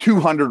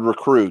 200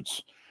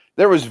 recruits,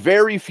 there was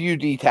very few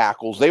D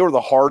tackles. They were the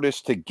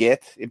hardest to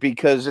get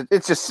because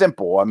it's just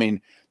simple. I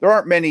mean, there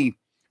aren't many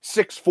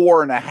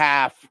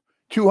 6'4.5",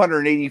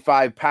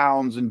 285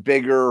 pounds and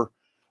bigger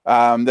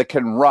that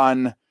can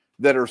run,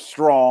 that are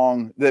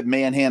strong, that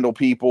manhandle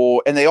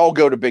people, and they all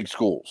go to big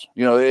schools.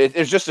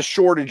 There's just a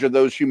shortage of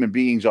those human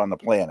beings on the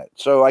planet.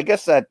 So I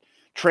guess that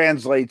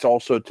translates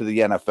also to the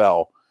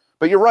NFL.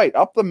 But you're right,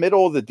 up the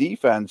middle of the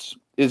defense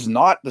is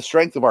not the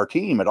strength of our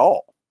team at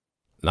all.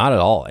 Not at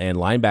all. And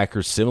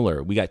linebackers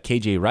similar. We got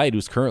KJ Wright,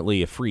 who's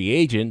currently a free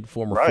agent,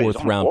 former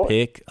 4th round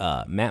pick.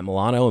 Matt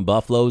Milano in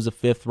Buffalo is a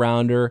 5th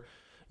rounder.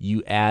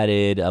 You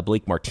added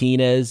Blake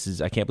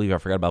Martinez. I can't believe I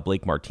forgot about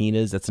Blake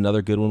Martinez. That's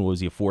another good one. Was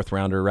he a 4th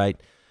rounder, right?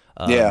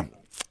 Yeah.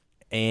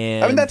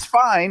 And I mean, that's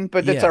fine,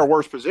 but that's our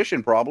worst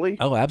position probably.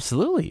 Oh,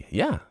 absolutely.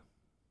 Yeah.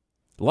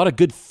 A lot of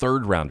good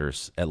 3rd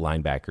rounders at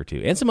linebacker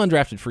too, and some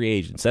undrafted free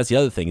agents. That's the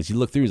other thing is you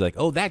look through, he's like,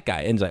 oh, that guy,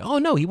 and he's like, oh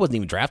no, he wasn't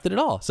even drafted at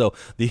all. So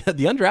the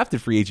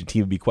undrafted free agent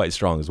team would be quite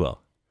strong as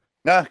well.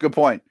 Good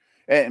point.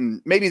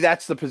 And maybe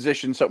that's the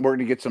position we're going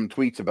to get some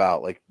tweets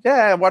about. Like,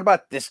 yeah, what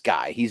about this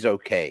guy? He's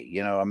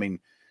okay. I mean,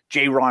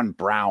 J-Ron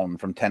Brown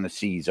from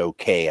Tennessee is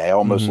okay. I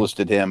almost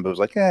listed him, but was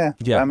like, yeah.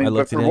 I mean,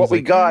 but for what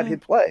we got,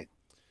 he'd play.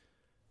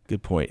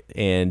 Good point.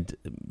 And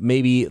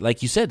maybe,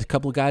 like you said, a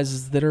couple of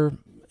guys that are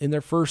in their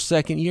first,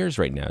 second years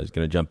right now is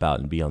going to jump out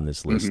and be on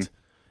this list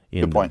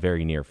in the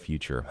very near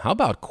future. How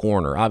about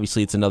corner?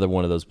 Obviously, it's another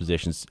one of those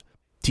positions.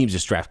 Teams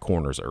just draft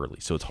corners early,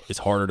 so it's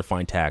harder to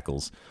find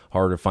tackles,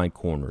 harder to find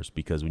corners,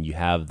 because when you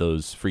have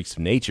those freaks of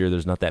nature,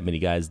 there's not that many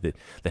guys that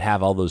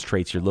have all those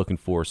traits you're looking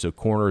for. So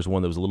corner is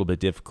one that was a little bit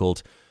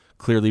difficult.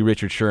 Clearly,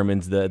 Richard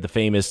Sherman's the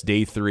famous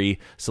day 3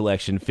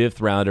 selection,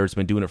 5th rounder. It's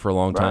been doing it for a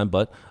long time,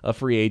 but a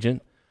free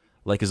agent.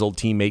 Like his old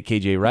teammate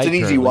KJ Wright. It's an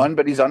easy one,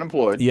 but he's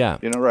unemployed. Yeah.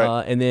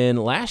 Right. And then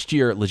last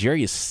year,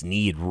 L'Jarius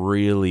Sneed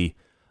really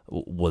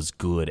was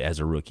good as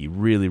a rookie.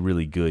 Really,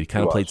 really good. He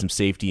kind of played some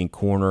safety and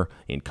corner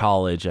in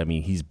college. I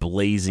mean, he's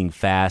blazing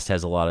fast,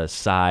 has a lot of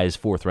size.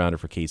 4th rounder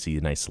for KC,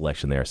 a nice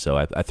selection there. So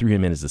I threw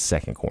him in as the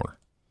 2nd corner.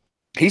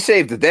 He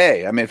saved the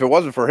day. I mean, if it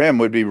wasn't for him,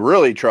 we'd be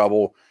really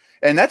trouble.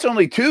 And that's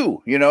only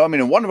 2, I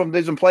mean, and one of them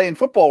isn't playing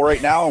football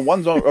right now, and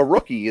one's a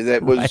rookie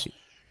that was,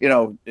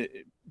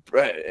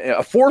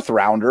 a 4th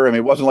rounder. I mean,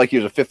 it wasn't like he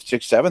was a 5th,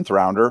 6th, 7th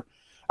rounder.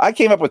 I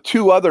came up with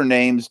two other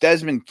names,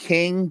 Desmond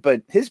King,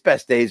 but his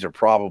best days are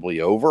probably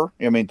over.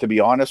 I mean, to be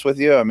honest with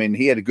you, I mean,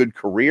 he had a good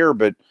career,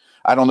 but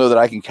I don't know that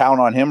I can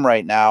count on him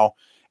right now.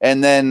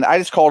 And then I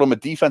just called him a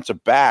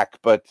defensive back,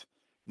 but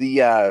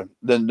the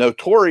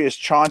notorious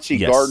Chauncey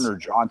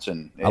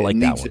Gardner-Johnson. I like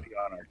needs that one. to be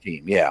on our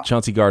team. Yeah.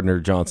 Chauncey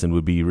Gardner-Johnson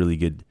would be a really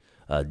good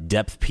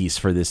depth piece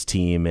for this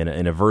team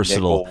and a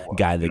versatile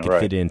guy that could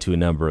fit into a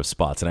number of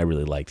spots. And I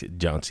really liked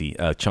Chauncey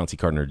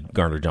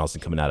Gardner-Johnson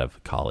coming out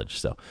of college.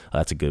 So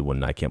that's a good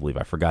one. I can't believe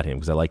I forgot him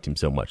because I liked him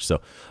so much.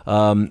 So,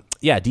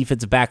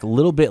 defensive back, a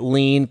little bit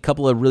lean,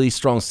 couple of really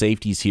strong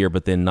safeties here,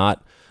 but then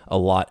not a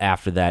lot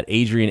after that.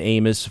 Adrian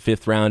Amos,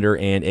 5th rounder,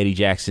 and Eddie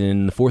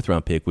Jackson, the 4th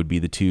round pick, would be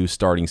the two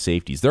starting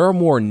safeties. There are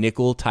more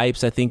nickel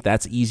types. I think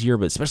that's easier,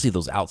 but especially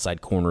those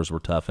outside corners were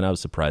tough, and I was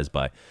surprised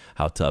by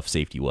how tough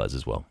safety was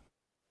as well.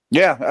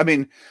 Yeah, I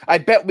mean, I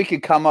bet we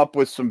could come up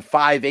with some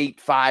 5'8",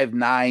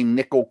 5'9"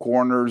 nickel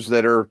corners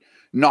that are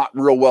not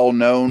real well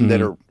known,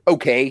 that are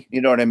okay.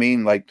 You know what I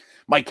mean? Like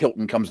Mike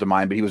Hilton comes to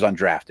mind, but he was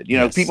undrafted. You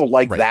know, people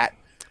like that.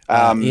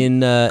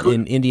 In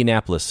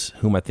Indianapolis,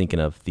 who am I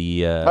thinking of?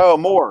 The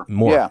Moore,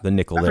 yeah. The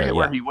nickel I there. forget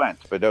where he went,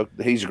 but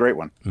he's a great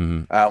one.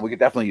 We could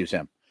definitely use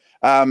him.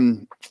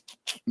 What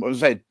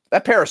was that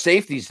pair of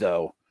safeties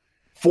though?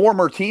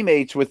 Former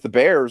teammates with the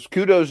Bears.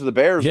 Kudos to the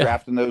Bears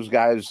drafting those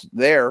guys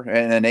there.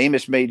 And then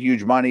Amos made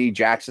huge money.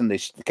 Jackson, the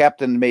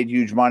captain, made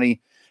huge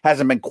money.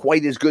 Hasn't been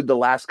quite as good the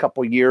last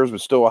couple of years,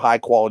 but still a high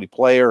quality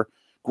player.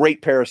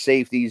 Great pair of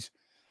safeties.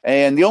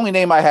 And the only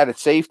name I had at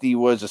safety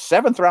was a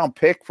 7th round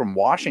pick from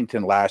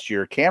Washington last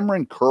year,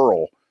 Cameron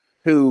Curl,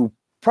 who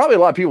probably a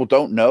lot of people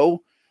don't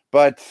know,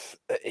 but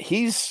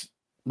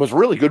was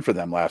really good for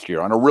them last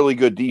year on a really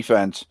good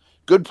defense.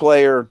 Good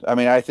player. I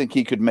mean, I think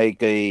he could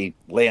make a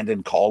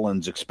Landon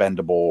Collins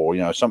expendable, one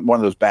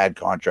of those bad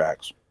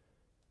contracts.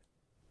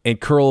 And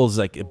Curl is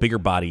like a bigger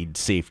bodied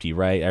safety,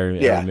 right? I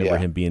remember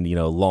him being,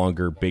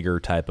 longer, bigger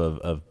type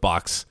of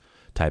box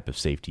type of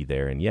safety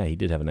there. And he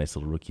did have a nice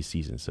little rookie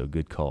season. So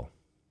good call.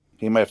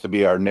 He might have to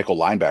be our nickel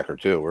linebacker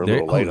too. We're a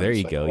little late. There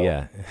you go.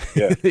 Yeah.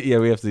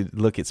 We have to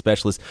look at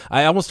specialists.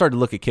 I almost started to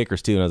look at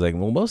kickers too, and I was like,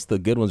 well, most of the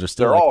good ones are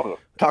still. They're all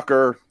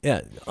Tucker.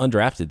 Yeah,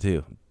 undrafted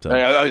too. So.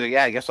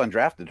 I guess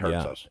undrafted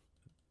hurts us.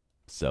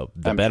 So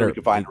I'm sure we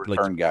could find a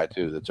return guy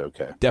too. That's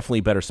okay. Definitely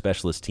better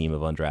specialist team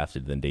of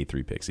undrafted than day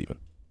 3 picks even.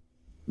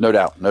 No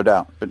doubt.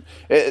 But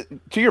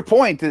to your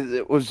point,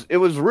 it was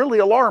really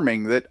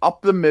alarming that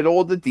up the middle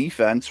of the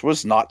defense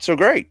was not so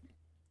great.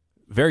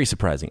 Very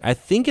surprising. I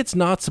think it's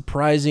not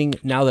surprising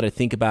now that I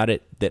think about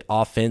it that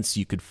offense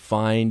you could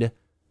find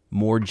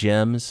more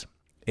gems.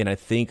 And I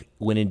think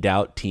when in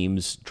doubt,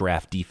 teams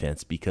draft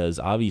defense because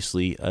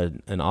obviously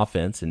an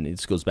offense, and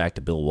this goes back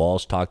to Bill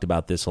Walsh, talked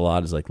about this a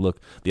lot, is like, look,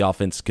 the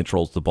offense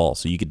controls the ball.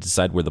 So you can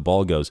decide where the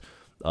ball goes.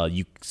 So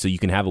you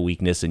can have a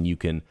weakness and you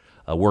can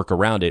work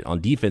around it. On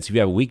defense, if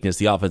you have a weakness,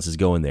 the offense is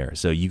going there.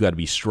 So you got to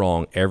be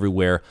strong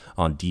everywhere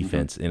on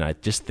defense. And I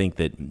just think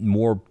that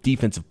more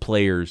defensive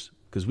players,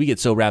 because we get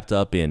so wrapped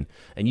up in,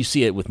 and you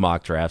see it with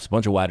mock drafts, a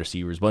bunch of wide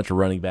receivers, a bunch of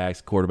running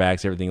backs,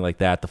 quarterbacks, everything like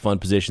that. The fun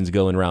positions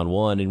go in round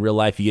 1. In real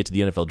life, you get to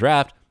the NFL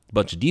draft, a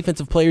bunch of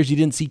defensive players you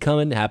didn't see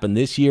coming happen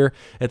this year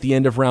at the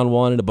end of round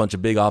 1, and a bunch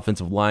of big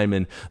offensive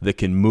linemen that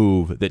can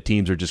move, that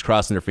teams are just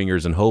crossing their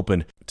fingers and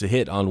hoping to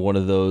hit on one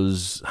of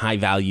those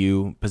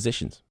high-value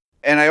positions.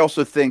 And I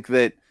also think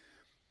that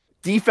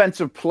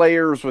defensive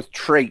players with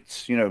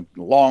traits,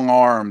 long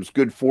arms,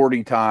 good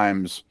 40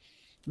 times,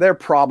 they're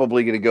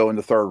probably going to go in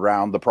the 3rd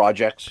round, the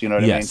projects, you know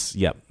what I mean? Yes,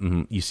 yep.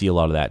 Mm-hmm. You see a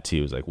lot of that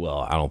too. It's like,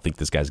 well, I don't think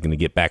this guy's going to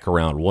get back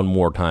around one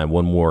more time,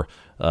 one more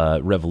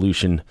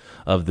revolution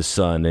of the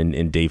sun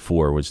in day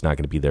 4, which is not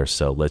going to be there.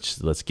 So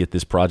let's get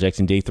this project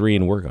in day 3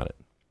 and work on it.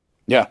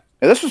 Yeah.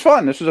 And this was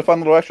fun. This was a fun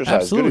little exercise.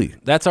 Absolutely.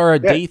 That's our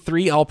day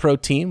 3 All-Pro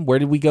team. Where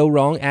did we go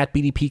wrong? At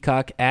BD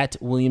Peacock, at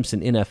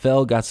Williamson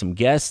NFL. Got some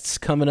guests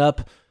coming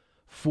up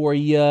for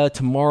you.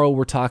 Tomorrow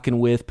we're talking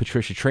with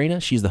Patricia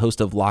Traina. She's the host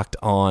of Locked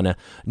On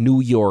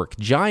New York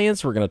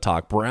Giants. We're going to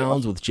talk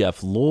Browns with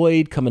Jeff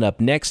Lloyd coming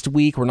up next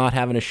week. We're not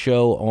having a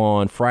show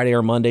on Friday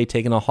or Monday,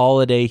 taking a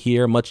holiday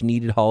here, much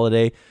needed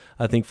holiday,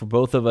 I think, for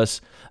both of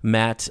us,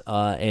 Matt.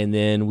 And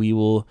then we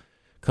will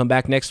come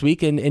back next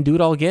week and do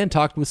it all again,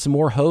 talk with some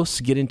more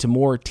hosts, get into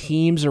more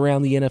teams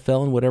around the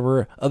NFL and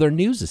whatever other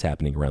news is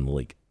happening around the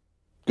league.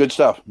 Good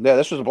stuff. Yeah,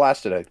 this was a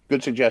blast today.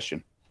 Good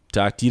suggestion.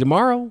 Talk to you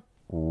tomorrow.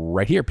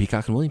 Right here,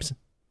 Peacock and Williamson.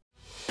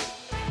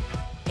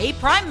 Hey,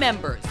 Prime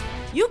members,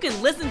 you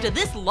can listen to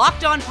this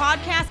Locked On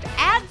podcast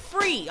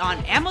ad-free on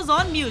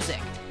Amazon Music.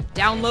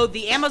 Download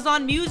the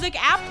Amazon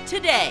Music app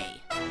today.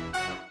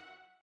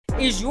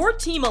 Is your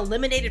team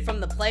eliminated from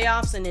the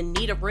playoffs and in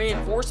need of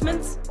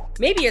reinforcements?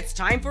 Maybe it's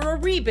time for a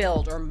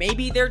rebuild, or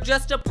maybe they're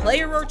just a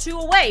player or two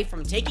away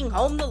from taking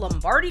home the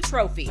Lombardi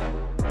Trophy.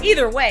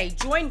 Either way,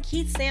 join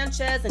Keith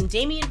Sanchez and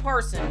Damian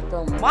Parson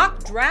for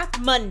Mock Draft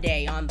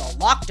Monday on the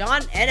Locked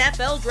On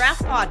NFL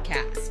Draft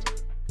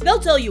Podcast. They'll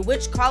tell you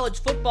which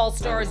college football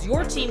stars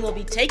your team will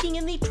be taking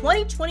in the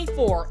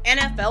 2024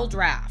 NFL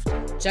Draft.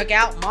 Check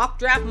out Mock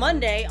Draft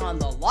Monday on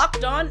the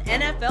Locked On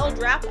NFL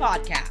Draft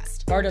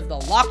Podcast, part of the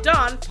Locked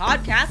On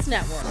Podcast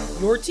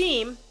Network, your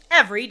team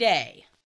every day.